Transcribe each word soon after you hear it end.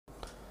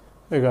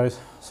Hey guys,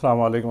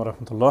 Assalamu alaikum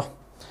warahmatullah.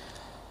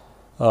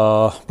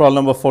 Problem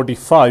number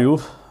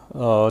 45,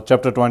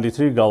 chapter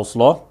 23, Gauss's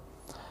law.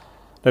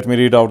 Let me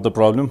read out the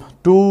problem.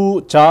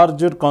 Two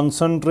charged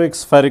concentric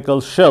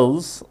spherical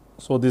shells,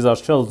 so these are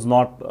shells,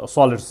 not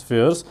solid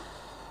spheres.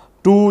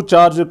 Two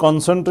charged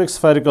concentric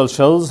spherical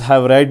shells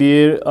have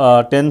radii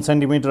 10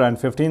 centimeter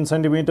and 15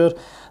 centimeter.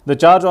 The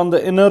charge on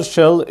the inner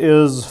shell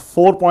is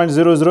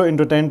 4.00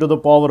 into 10 to the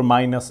power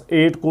minus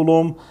 8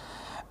 coulomb.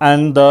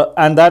 And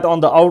that on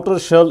the outer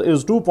shell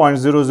is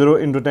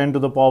 2.00 into 10 to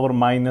the power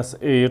minus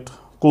 8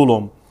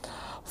 coulomb.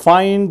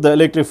 Find the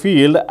electric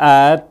field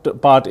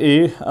at part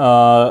A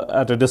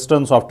at a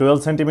distance of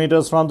 12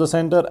 centimeters from the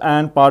center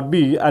and part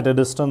B at a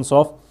distance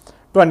of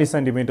 20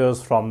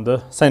 centimeters from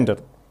the center.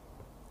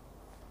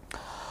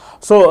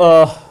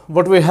 So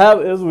what we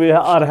have is we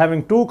are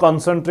having two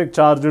concentric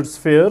charged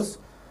spheres.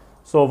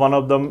 So one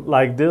of them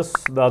like this,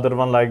 the other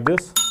one like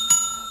this.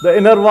 The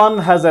inner one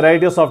has a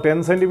radius of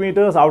 10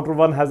 centimeters, outer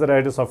one has a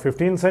radius of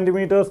 15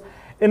 centimeters.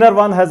 Inner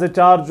one has a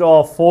charge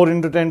of 4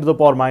 into 10 to the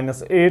power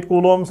minus 8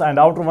 coulombs and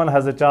outer one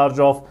has a charge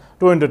of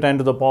 2 into 10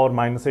 to the power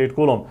minus 8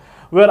 coulomb.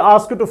 We are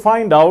asked to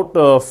find out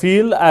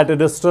field at a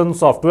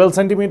distance of 12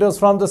 centimeters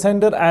from the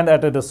center and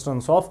at a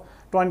distance of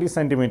 20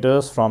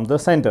 centimeters from the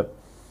center.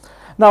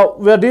 Now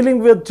we are dealing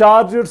with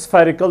charged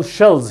spherical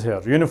shells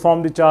here,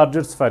 uniformly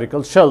charged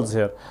spherical shells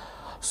here.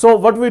 So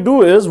what we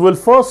do is we'll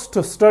first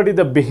study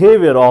the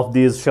behavior of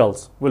these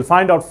shells. We'll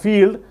find out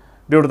field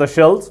due to the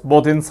shells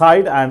both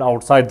inside and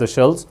outside the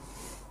shells.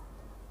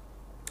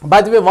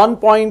 By the way, one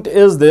point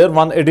is there,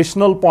 one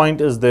additional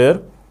point is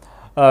there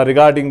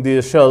regarding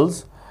these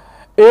shells.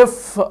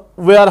 If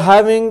we are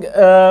having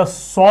a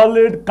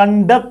solid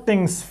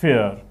conducting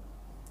sphere,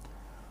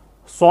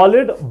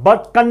 solid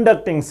but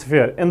conducting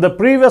sphere, in the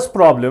previous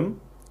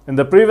problem,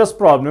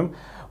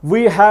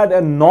 we had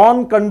a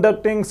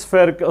non-conducting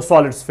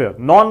solid sphere,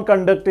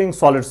 non-conducting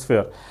solid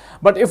sphere.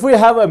 But if we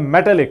have a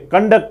metallic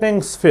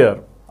conducting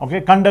sphere, okay,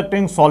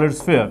 conducting solid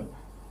sphere,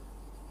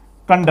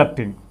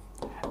 conducting,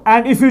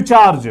 and if you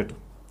charge it,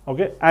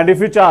 okay, and if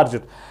you charge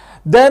it,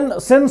 then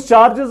since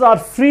charges are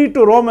free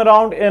to roam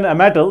around in a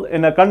metal,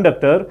 in a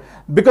conductor,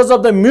 because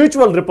of the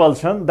mutual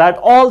repulsion, that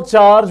all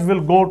charge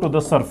will go to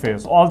the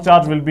surface, all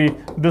charge will be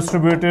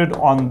distributed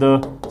on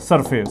the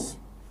surface.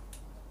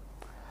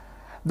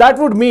 That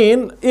would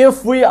mean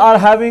if we are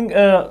having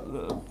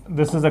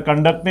this is a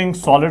conducting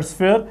solid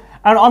sphere,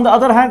 and on the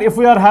other hand, if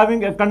we are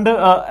having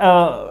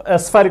a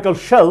spherical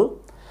shell,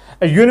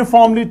 a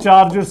uniformly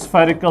charged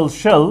spherical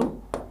shell,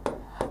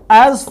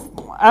 as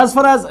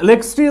far as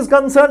electricity is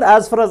concerned,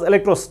 as far as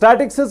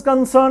electrostatics is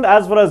concerned,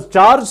 as far as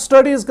charge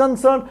study is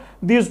concerned,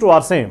 these two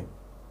are same.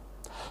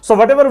 So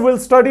whatever we'll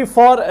study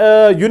for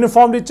a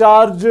uniformly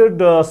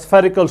charged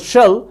spherical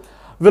shell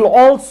will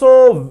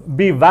also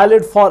be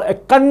valid for a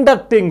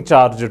conducting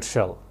charged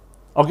shell,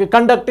 okay,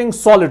 conducting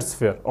solid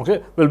sphere,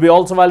 okay, will be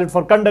also valid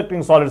for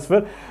conducting solid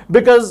sphere,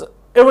 because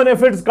even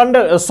if it's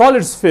a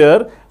solid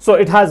sphere, so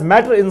it has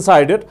matter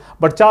inside it,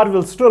 but charge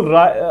will still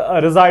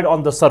reside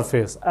on the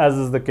surface, as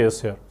is the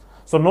case here.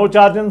 So no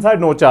charge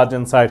inside, no charge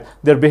inside,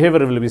 their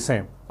behavior will be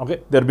same,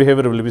 okay, their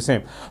behavior will be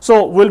same.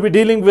 So we'll be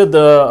dealing with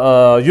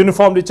the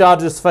uniformly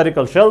charged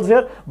spherical shells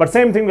here, but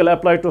same thing will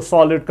apply to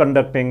solid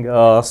conducting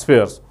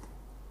spheres.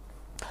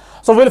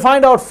 So we'll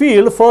find out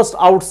field first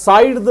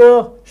outside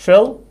the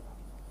shell,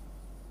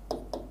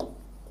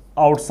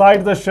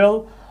 outside the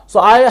shell. So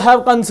I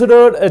have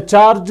considered a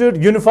charged,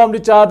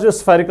 uniformly charged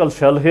spherical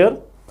shell here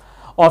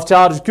of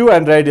charge Q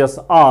and radius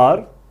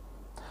R.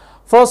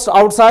 First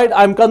outside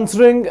I am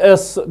considering a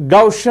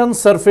Gaussian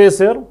surface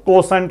here,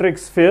 concentric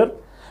sphere,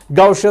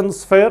 Gaussian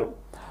sphere,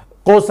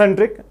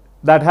 concentric,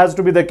 that has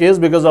to be the case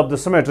because of the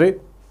symmetry.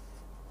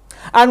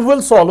 And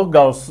we'll solve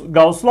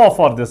Gauss's law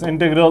for this.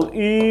 Integral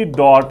E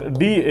dot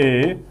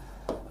dA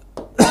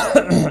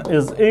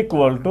is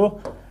equal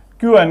to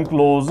Q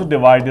enclosed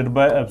divided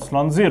by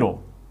epsilon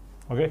 0.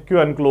 Okay,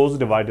 Q enclosed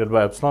divided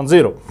by epsilon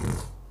 0.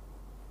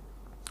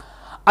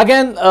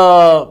 Again,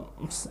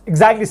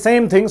 exactly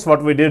same things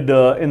what we did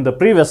in the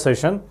previous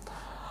session.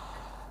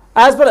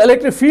 As per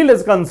electric field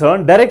is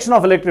concerned, direction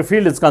of electric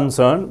field is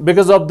concerned,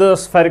 because of the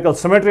spherical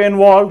symmetry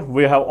involved,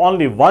 we have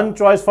only one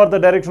choice for the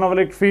direction of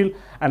electric field,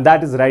 and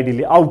that is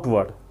radially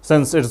outward.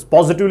 Since it is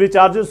positively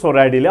charged, so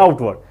radially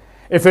outward.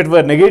 If it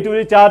were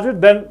negatively charged,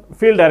 then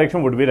field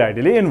direction would be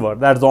radially inward.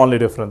 That's the only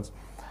difference.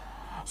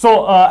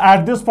 So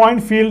at this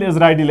point, field is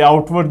radially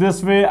outward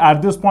this way.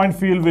 At this point,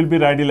 field will be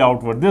radially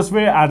outward this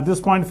way. At this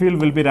point,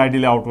 field will be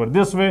radially outward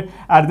this way.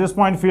 At this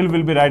point, field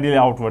will be radially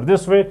outward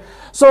this way.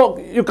 So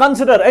you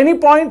consider any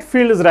point,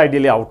 field is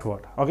radially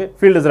outward. Okay,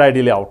 field is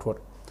radially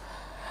outward.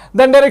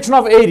 Then direction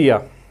of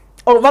area.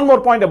 Oh, one more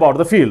point about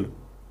the field.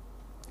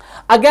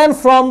 Again,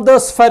 from the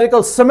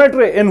spherical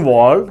symmetry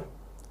involved,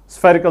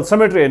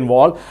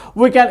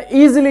 we can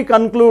easily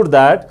conclude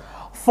that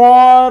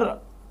for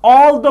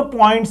all the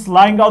points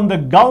lying on the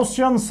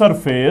Gaussian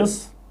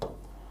surface,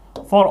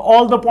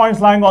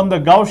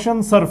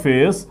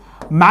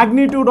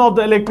 magnitude of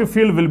the electric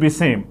field will be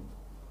same.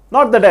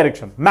 Not the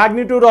direction,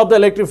 magnitude of the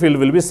electric field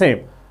will be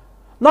same.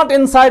 Not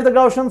inside the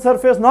Gaussian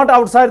surface, not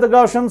outside the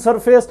Gaussian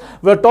surface.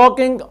 We're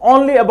talking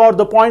only about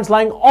the points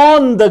lying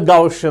on the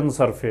Gaussian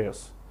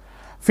surface.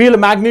 Field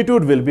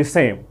magnitude will be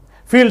same.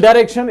 Field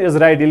direction is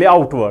radially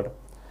outward.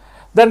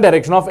 Then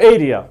direction of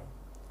area.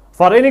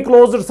 For any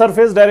closed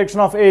surface, direction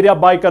of area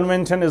by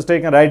convention is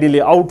taken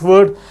radially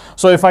outward.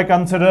 So if I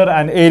consider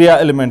an area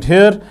element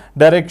here,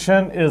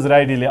 direction is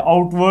radially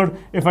outward.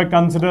 If I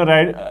consider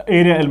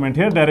area element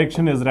here,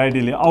 direction is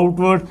radially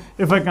outward.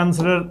 If I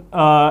consider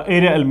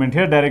area element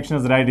here, direction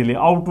is radially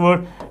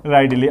outward,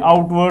 radially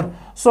outward.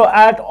 So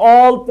at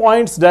all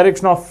points,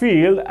 direction of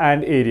field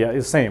and area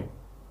is same.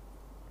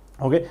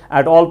 Okay,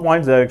 at all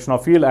points, direction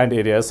of field and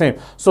area is same.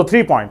 So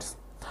 3 points.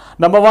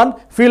 Number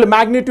 1, field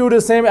magnitude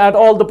is same at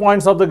all the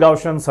points of the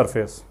Gaussian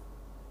surface.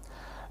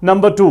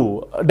 Number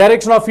 2,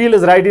 direction of field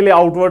is radially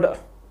outward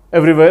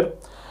everywhere.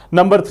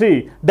 Number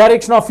 3,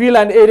 direction of field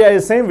and area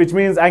is same, which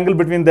means angle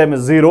between them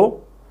is 0.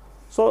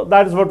 So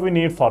that is what we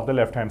need for the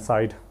left hand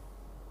side.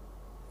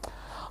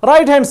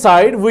 Right hand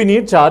side, we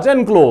need charge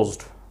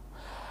enclosed.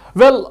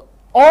 Well,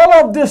 all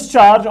of this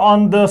charge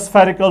on the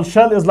spherical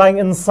shell is lying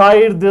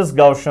inside this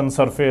Gaussian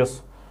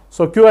surface.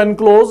 So Q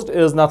enclosed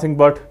is nothing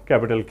but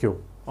capital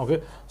Q.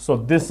 Okay, so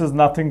this is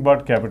nothing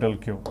but capital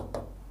Q.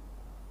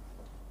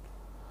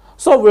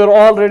 So we are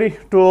all ready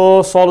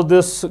to solve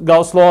this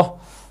Gauss law.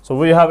 So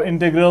we have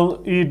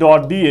integral E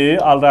dot dA.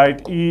 I'll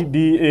write E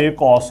dA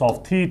cos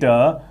of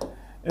theta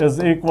is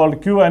equal to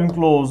Q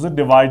enclosed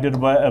divided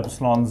by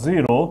epsilon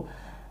 0.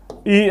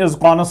 E is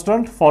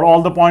constant for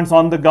all the points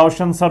on the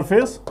Gaussian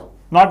surface.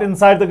 Not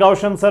inside the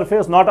Gaussian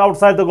surface, not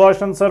outside the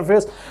Gaussian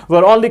surface.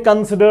 We're only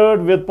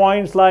considered with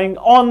points lying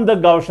on the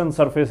Gaussian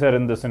surface here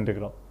in this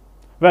integral.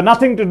 We have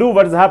nothing to do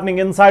what is happening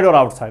inside or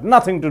outside.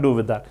 Nothing to do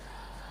with that.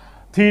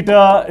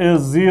 Theta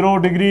is 0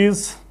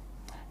 degrees.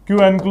 Q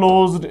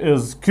enclosed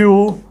is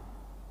Q.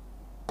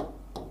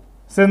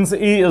 Since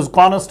E is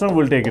constant,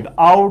 we'll take it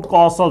out.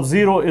 Cos of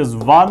 0 is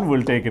 1.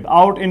 We'll take it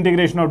out.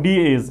 Integration of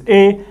dA is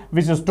A,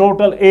 which is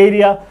total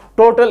area.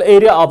 Total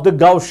area of the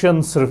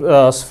Gaussian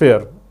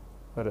sphere.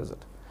 Where is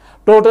it?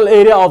 Total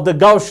area of the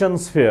Gaussian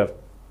sphere,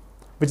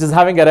 which is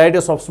having a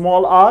radius of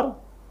small r.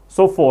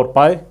 So 4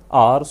 pi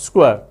r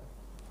square.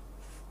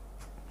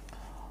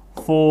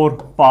 4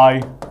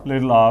 pi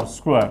little r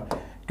square.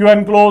 Q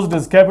enclosed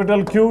is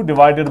capital Q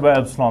divided by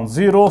epsilon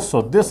 0.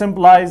 So this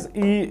implies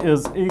E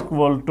is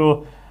equal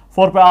to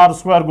 4 pi r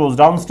square goes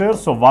downstairs.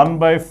 So 1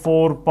 by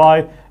 4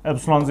 pi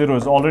epsilon 0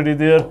 is already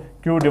there.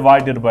 Q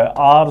divided by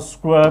r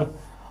square,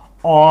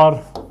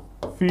 or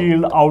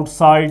field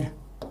outside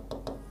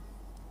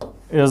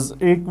is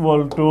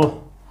equal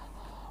to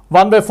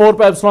 1 by 4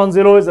 pi epsilon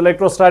 0 is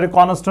electrostatic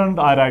constant.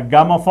 I write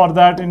gamma for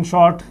that in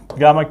short.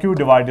 Gamma Q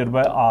divided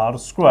by r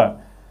square.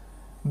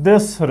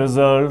 This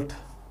result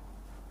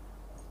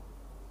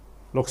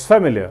looks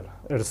familiar.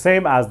 It's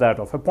same as that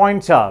of a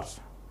point charge.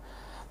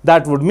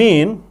 That would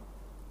mean,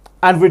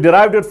 and we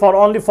derived it for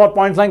only for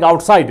points lying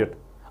outside it.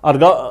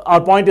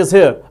 Our point is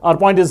here, our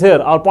point is here,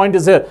 our point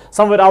is here,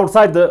 somewhere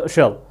outside the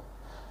shell.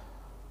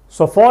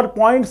 So for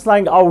points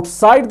lying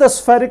outside the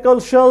spherical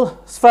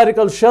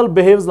shell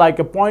behaves like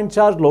a point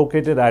charge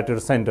located at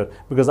its center,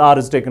 because R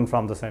is taken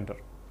from the center.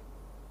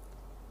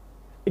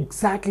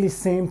 Exactly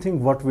same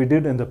thing what we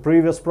did in the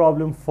previous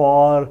problem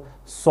for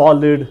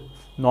solid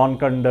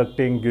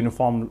non-conducting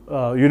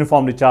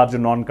uniformly charged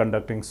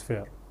non-conducting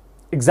sphere.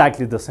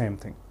 Exactly the same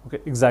thing. Okay,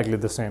 exactly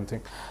the same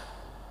thing.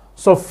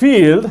 So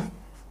field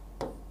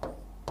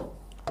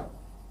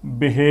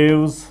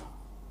behaves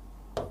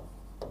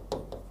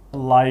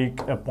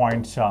like a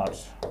point charge.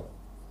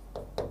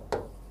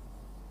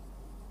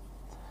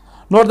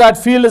 Note that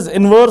field is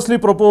inversely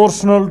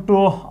proportional to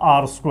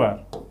r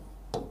square.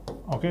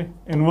 Okay,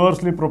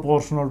 inversely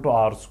proportional to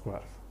r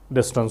square,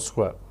 distance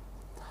square.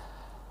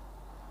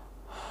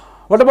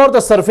 What about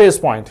the surface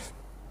point?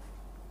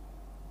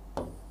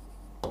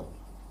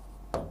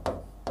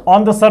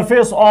 On the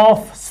surface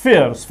of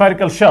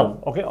spherical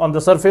shell, okay, on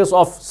the surface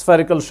of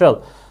spherical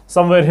shell,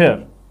 somewhere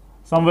here,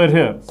 somewhere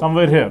here,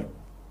 somewhere here.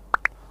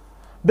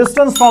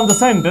 Distance from the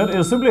center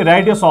is simply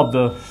radius of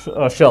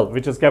the shell,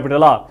 which is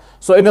capital R.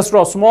 So instead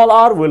of small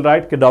r, we'll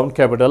write down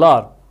capital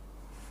R.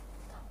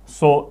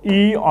 So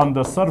E on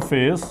the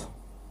surface,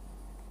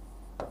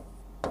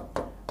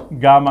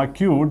 gamma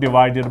Q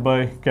divided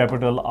by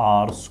capital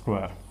R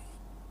square.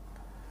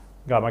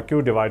 Gamma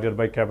Q divided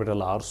by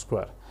capital R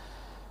square.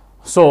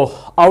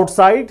 So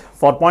outside,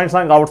 for points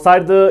lying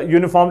outside the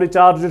uniformly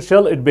charged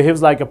shell, it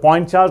behaves like a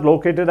point charge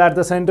located at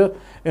the center,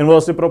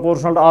 inversely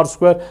proportional to R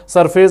square.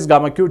 Surface,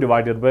 gamma Q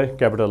divided by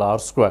capital R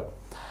square.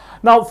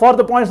 Now for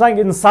the points lying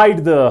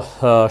inside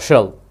the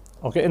shell,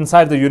 okay,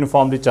 inside the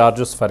uniformly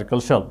charged spherical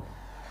shell.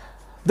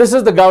 This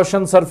is the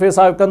Gaussian surface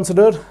I have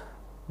considered.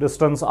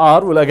 Distance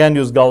R, will again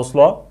use Gauss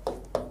law.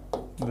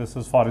 This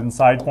is for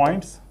inside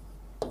points.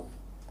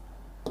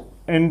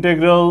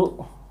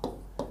 Integral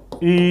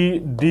E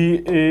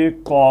dA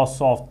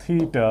cos of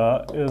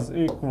theta is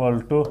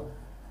equal to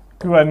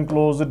Q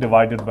enclosed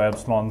divided by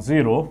epsilon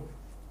 0.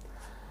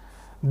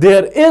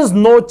 There is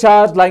no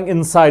charge lying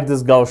inside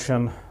this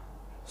Gaussian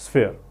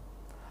sphere.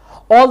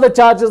 all the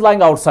charge is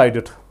lying outside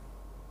it.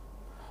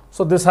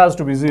 So this has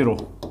to be 0.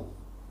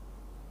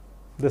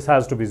 This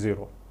has to be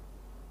 0.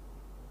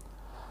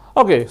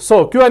 Okay,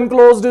 so Q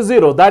enclosed is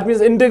 0. That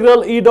means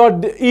integral E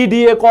dot E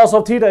dA cos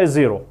of theta is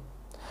 0.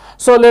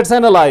 So let's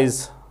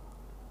analyze.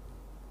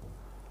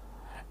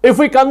 If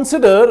we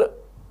consider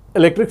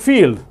electric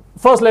field,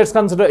 first let's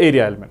consider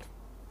area element.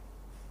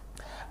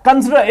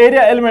 Consider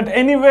area element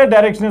anywhere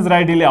direction is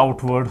radially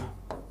outward.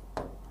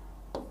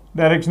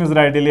 Direction is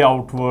radially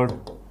outward.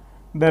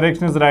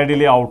 Direction is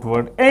radially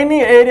outward.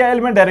 Any area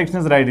element direction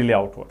is radially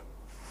outward.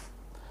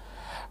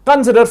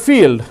 Consider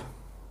field.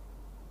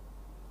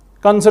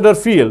 Consider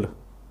field.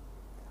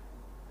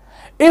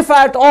 If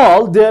at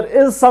all there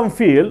is some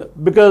field,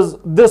 because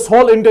this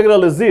whole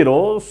integral is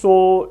 0,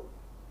 so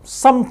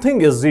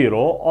something is 0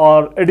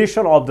 or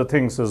addition of the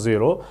things is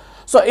 0.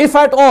 So if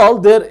at all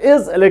there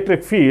is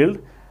electric field,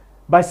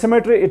 by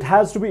symmetry it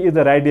has to be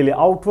either radially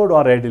outward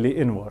or radially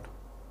inward.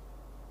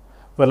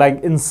 We're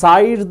lying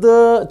inside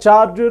the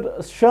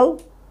charged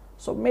shell,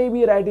 so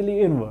maybe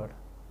radially inward.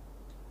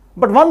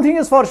 But one thing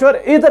is for sure,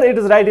 either it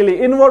is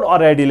radially inward or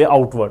radially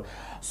outward.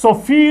 So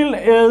field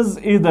is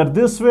either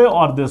this way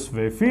or this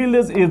way. Field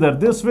is either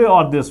this way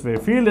or this way.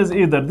 Field is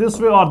either this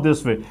way or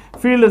this way.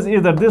 Field is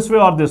either this way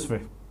or this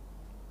way.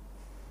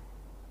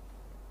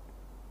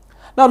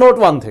 Now note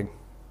one thing.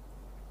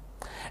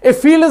 If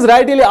field is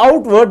radially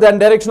outward, then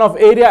direction of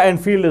area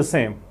and field is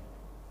same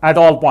at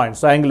all points.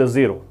 So angle is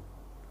 0.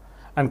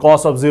 And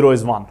cos of 0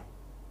 is 1.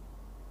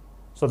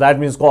 So that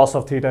means cos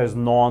of theta is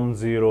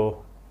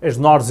non-zero. It's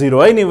not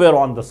 0 anywhere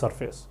on the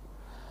surface.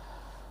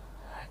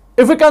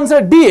 If we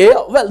consider dA,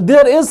 well,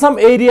 there is some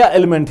area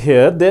element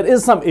here. There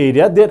is some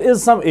area. There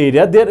is some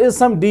area. There is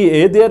some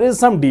dA. There is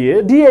some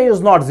dA. dA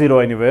is not 0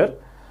 anywhere.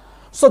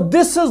 So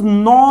this is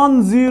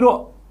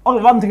non-zero. Oh,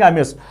 one thing I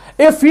missed.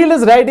 If field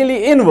is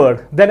radially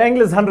inward, then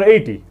angle is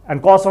 180.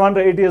 And cos of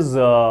 180 is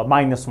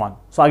 -1.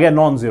 So again,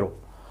 non-zero.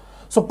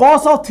 So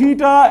cos of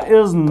theta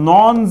is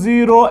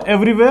non-zero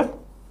everywhere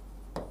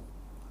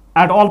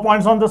at all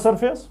points on the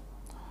surface.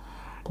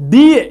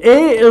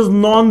 dA is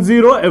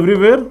non-zero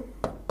everywhere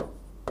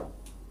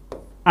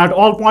at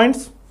all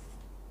points.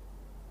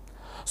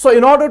 So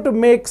in order to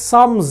make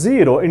sum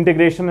 0,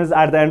 integration is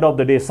at the end of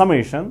the day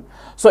summation.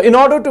 So in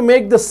order to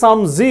make the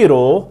sum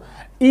 0,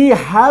 E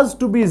has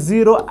to be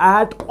 0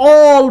 at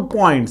all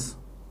points.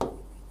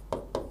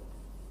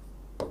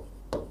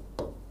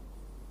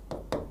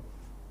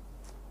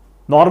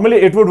 Normally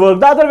it would work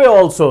the other way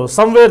also.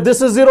 Somewhere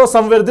this is 0,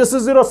 somewhere this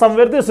is 0,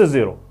 somewhere this is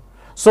 0.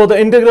 So the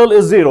integral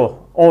is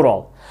 0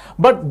 overall.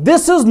 But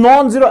this is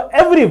non-zero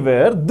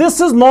everywhere. This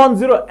is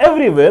non-zero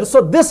everywhere.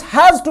 So this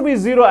has to be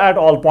 0 at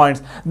all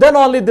points. Then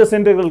only this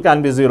integral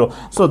can be 0.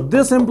 So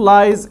this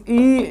implies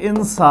E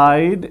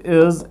inside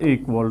is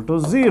equal to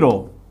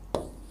 0.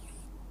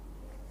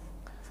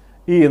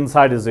 E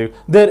inside is 0.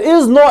 There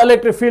is no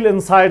electric field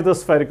inside the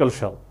spherical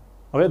shell.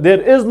 Okay?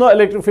 There is no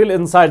electric field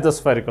inside the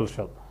spherical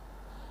shell.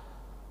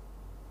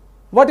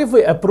 What if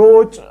we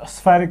approach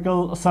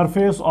spherical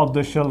surface of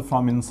the shell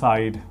from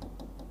inside?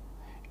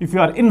 If you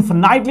are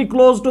infinitely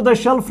close to the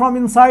shell from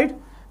inside,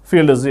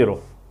 field is 0.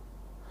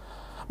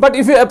 But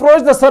if you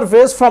approach the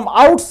surface from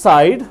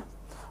outside,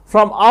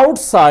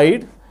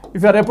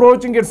 if you are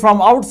approaching it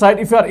from outside,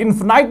 if you are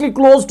infinitely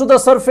close to the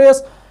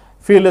surface,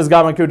 field is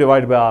gamma q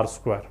divided by r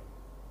square.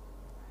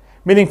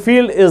 Meaning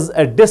field is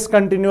a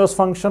discontinuous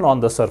function on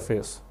the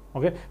surface.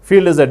 Okay,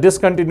 field is a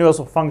discontinuous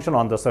function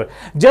on the surface.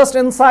 Just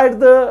inside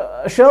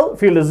the shell,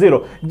 field is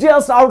 0.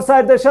 Just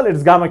outside the shell,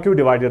 it's gamma q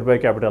divided by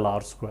capital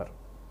R square.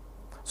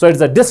 So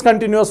it's a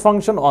discontinuous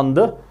function on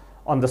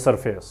the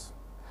surface.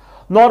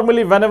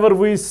 Normally, whenever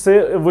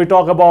we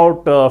talk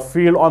about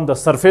field on the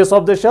surface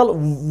of the shell,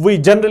 we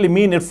generally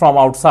mean it from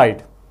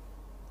outside.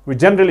 We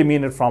generally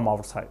mean it from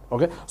outside.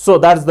 Okay, so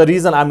that's the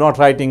reason I'm not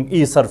writing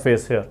E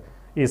surface here.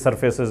 E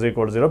surface is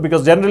equal to 0,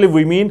 because generally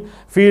we mean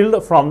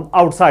field from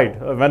outside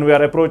when we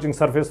are approaching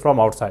surface from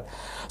outside.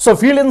 So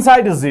field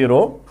inside is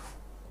 0.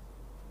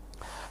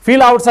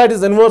 Field outside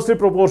is inversely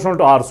proportional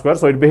to r square,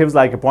 so it behaves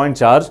like a point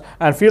charge,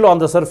 and field on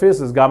the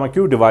surface is gamma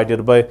q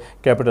divided by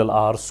capital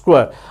R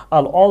square.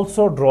 I'll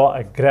also draw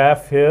a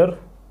graph here.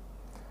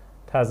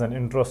 It has an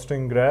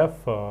interesting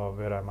graph.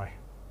 Where am I?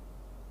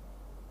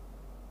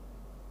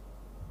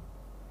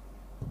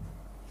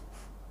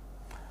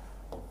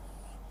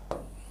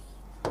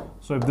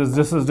 So if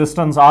this is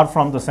distance r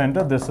from the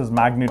center, this is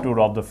magnitude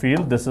of the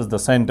field, this is the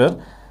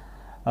center.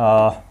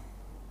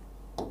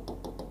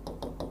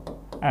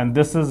 And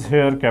this is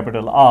here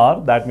capital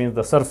R, that means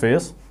the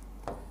surface.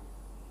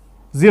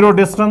 0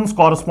 distance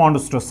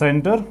corresponds to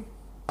center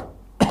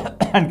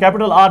and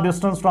capital R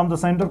distance from the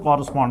center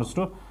corresponds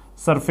to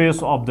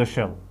surface of the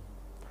shell.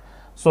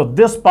 So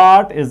this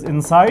part is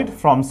inside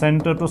from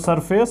center to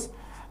surface,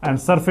 and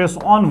surface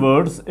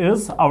onwards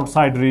is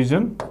outside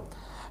region.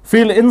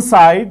 Field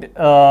inside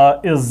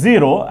is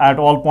 0 at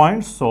all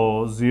points,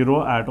 so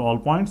 0 at all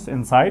points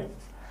inside.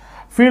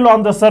 Field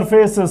on the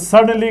surface is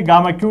suddenly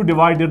gamma q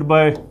divided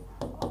by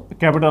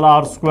capital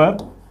R square,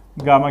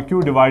 gamma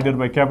q divided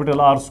by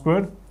capital R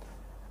squared,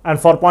 And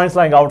for points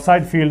lying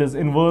outside, field is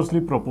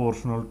inversely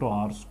proportional to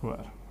r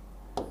square.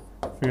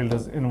 Field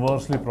is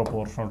inversely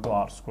proportional to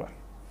r square.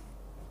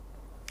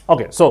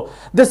 Okay, so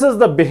this is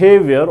the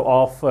behavior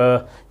of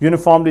a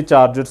uniformly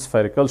charged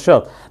spherical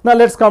shell. Now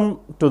let's come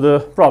to the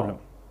problem.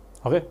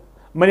 Okay,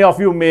 many of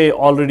you may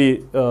already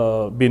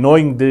be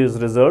knowing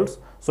these results,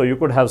 so you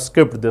could have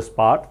skipped this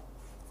part.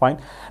 Fine.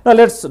 Now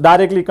let's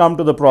directly come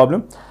to the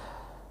problem.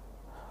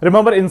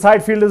 Remember,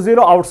 inside field is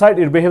 0, outside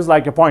it behaves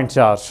like a point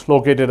charge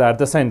located at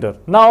the center.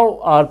 Now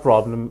our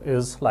problem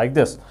is like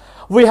this.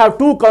 We have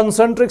two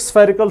concentric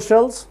spherical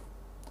shells.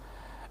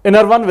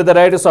 Inner one with a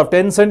radius of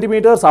 10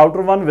 centimeters,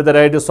 outer one with a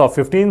radius of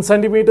 15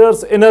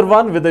 centimeters. Inner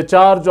one with a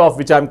charge of,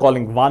 which I am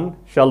calling 1,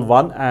 shell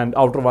 1, and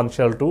outer one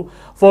shell 2,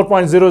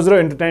 4.00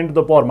 into 10 to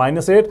the power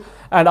minus 8,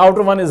 and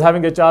outer one is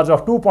having a charge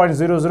of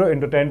 2.00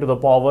 into 10 to the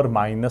power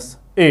minus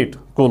 8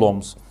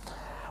 coulombs.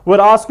 We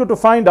are asked to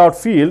find out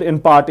field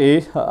in part A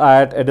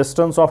at a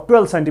distance of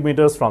 12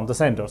 centimeters from the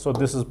center. So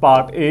this is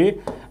part A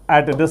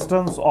at a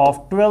distance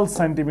of 12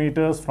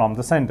 centimeters from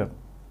the center.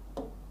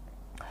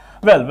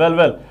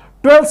 Well.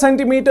 12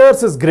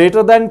 centimeters is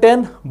greater than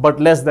 10 but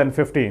less than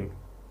 15.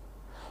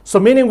 So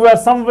meaning we are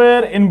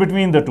somewhere in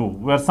between the two.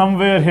 We are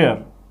somewhere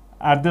here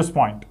at this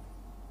point.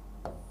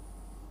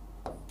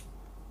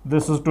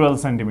 This is 12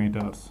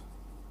 centimeters.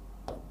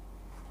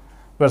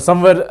 We are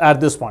somewhere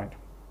at this point.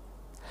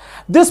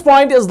 This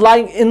point is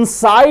lying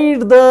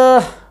inside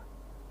the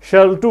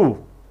shell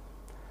 2.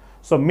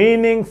 So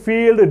meaning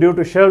field due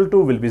to shell 2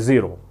 will be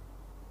 0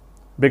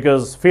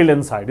 because field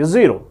inside is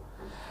 0.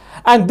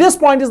 And this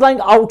point is lying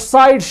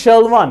outside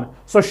shell 1.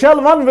 So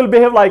shell 1 will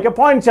behave like a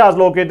point charge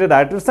located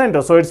at its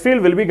center. So its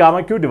field will be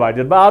gamma q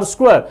divided by r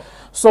square.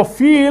 So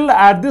field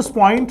at this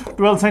point,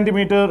 12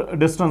 centimeter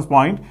distance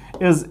point,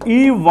 is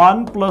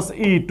E1 plus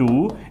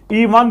E2.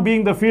 E1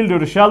 being the field due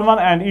to shell 1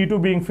 and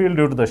E2 being field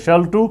due to the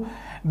shell 2.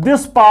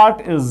 This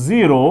part is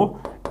 0.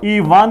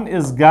 E1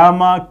 is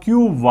gamma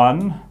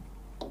q1.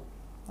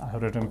 I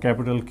have written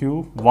capital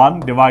Q,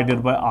 1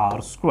 divided by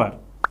r square.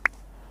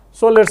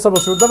 So let's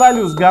substitute the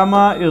values.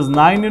 Gamma is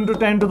 9 into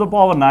 10 to the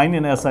power 9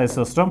 in SI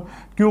system.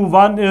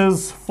 Q1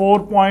 is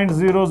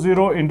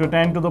 4.00 into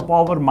 10 to the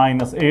power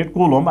minus 8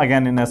 coulomb,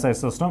 again in SI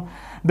system.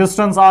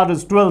 Distance r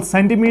is 12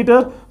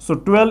 centimeter. So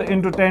 12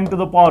 into 10 to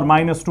the power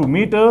minus 2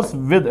 meters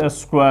with a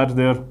square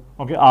there.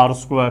 Okay, r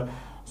square.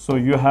 So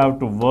you have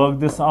to work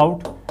this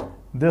out.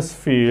 This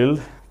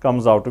field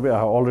comes out to be, I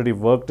have already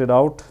worked it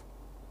out,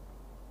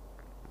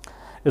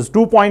 is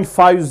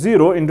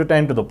 2.50 into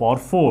 10 to the power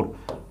 4.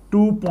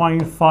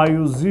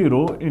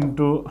 2.50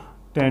 into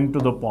 10 to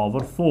the power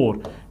 4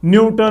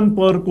 Newton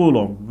per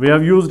coulomb. We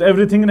have used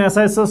everything in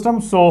SI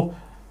system, so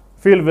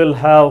field will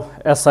have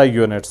SI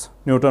units,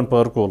 Newton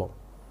per coulomb.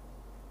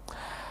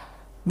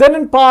 Then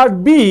in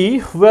part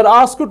B, we are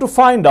asked to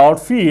find out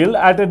field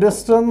at a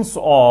distance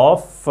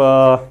of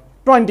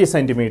 20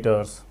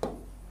 centimeters.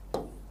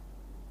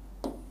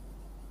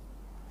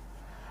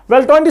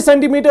 Well, 20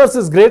 centimeters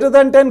is greater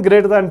than 10,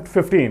 greater than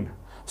 15.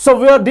 So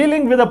we are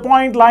dealing with a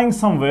point lying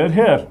somewhere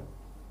here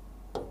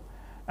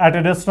at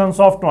a distance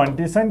of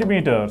 20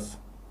 centimeters.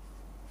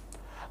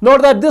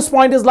 Note that this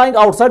point is lying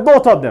outside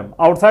both of them,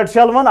 outside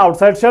shell 1,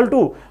 outside shell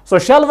 2. So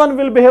shell 1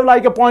 will behave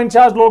like a point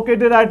charge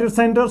located at its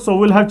center, so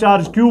we'll have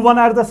charge Q1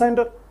 at the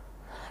center.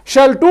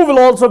 Shell 2 will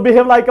also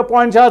behave like a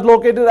point charge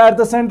located at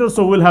the center,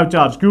 so we'll have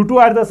charge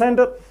Q2 at the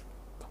center.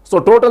 So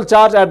total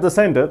charge at the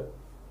center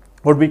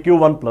would be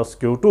Q1 plus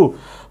Q2.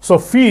 So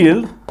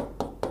field,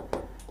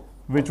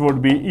 which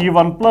would be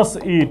E1 plus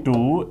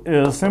E2,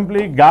 is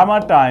simply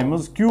gamma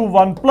times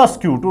Q1 plus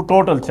Q2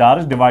 total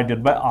charge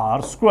divided by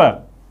R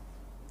square.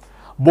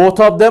 Both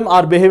of them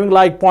are behaving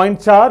like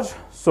point charge,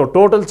 so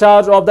total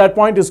charge of that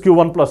point is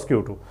Q1 plus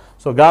Q2.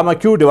 So gamma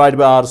Q divided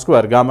by R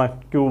square, gamma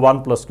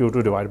Q1 plus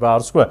Q2 divided by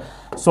R square.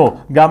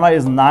 So gamma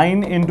is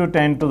 9 into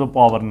 10 to the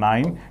power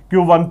 9,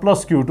 Q1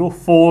 plus Q2,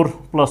 4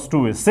 plus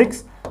 2 is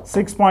 6,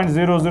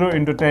 6.00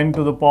 into 10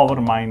 to the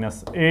power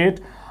minus 8.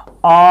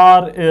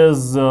 R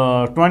is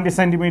 20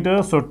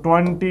 centimeters, so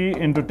 20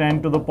 into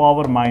 10 to the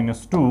power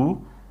minus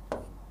 2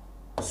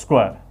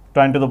 square,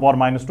 10 to the power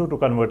minus 2 to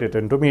convert it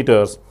into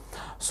meters.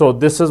 So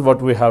this is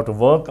what we have to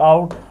work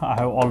out. I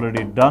have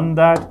already done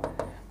that.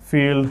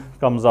 Field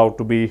comes out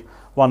to be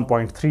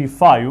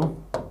 1.35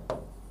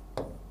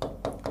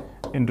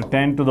 into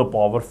 10 to the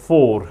power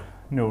 4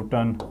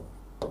 Newton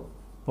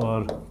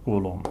per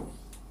coulomb.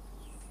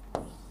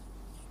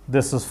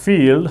 This is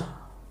field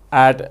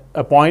at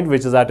a point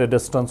which is at a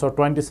distance of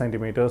 20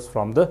 centimeters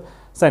from the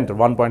center,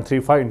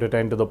 1.35 into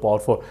 10 to the power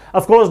 4.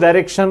 Of course,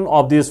 direction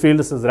of these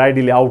fields is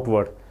radially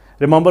outward.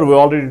 Remember, we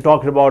already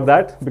talked about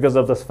that. Because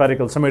of the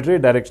spherical symmetry,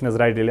 direction is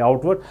radially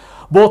outward.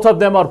 Both of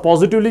them are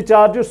positively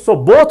charged, so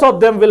both of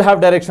them will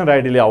have direction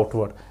radially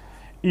outward.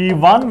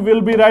 E1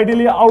 will be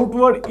radially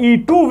outward,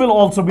 E2 will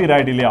also be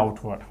radially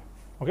outward.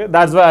 Okay,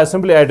 that's why I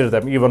simply added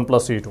them, E1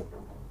 plus E2.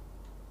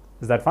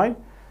 Is that fine?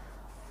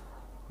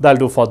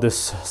 That'll do for this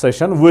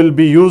session. We'll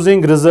be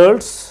using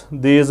results,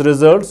 these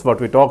results, what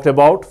we talked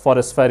about for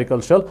a spherical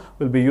shell.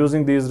 We'll be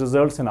using these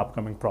results in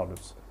upcoming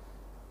problems.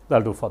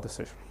 That'll do for this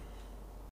session.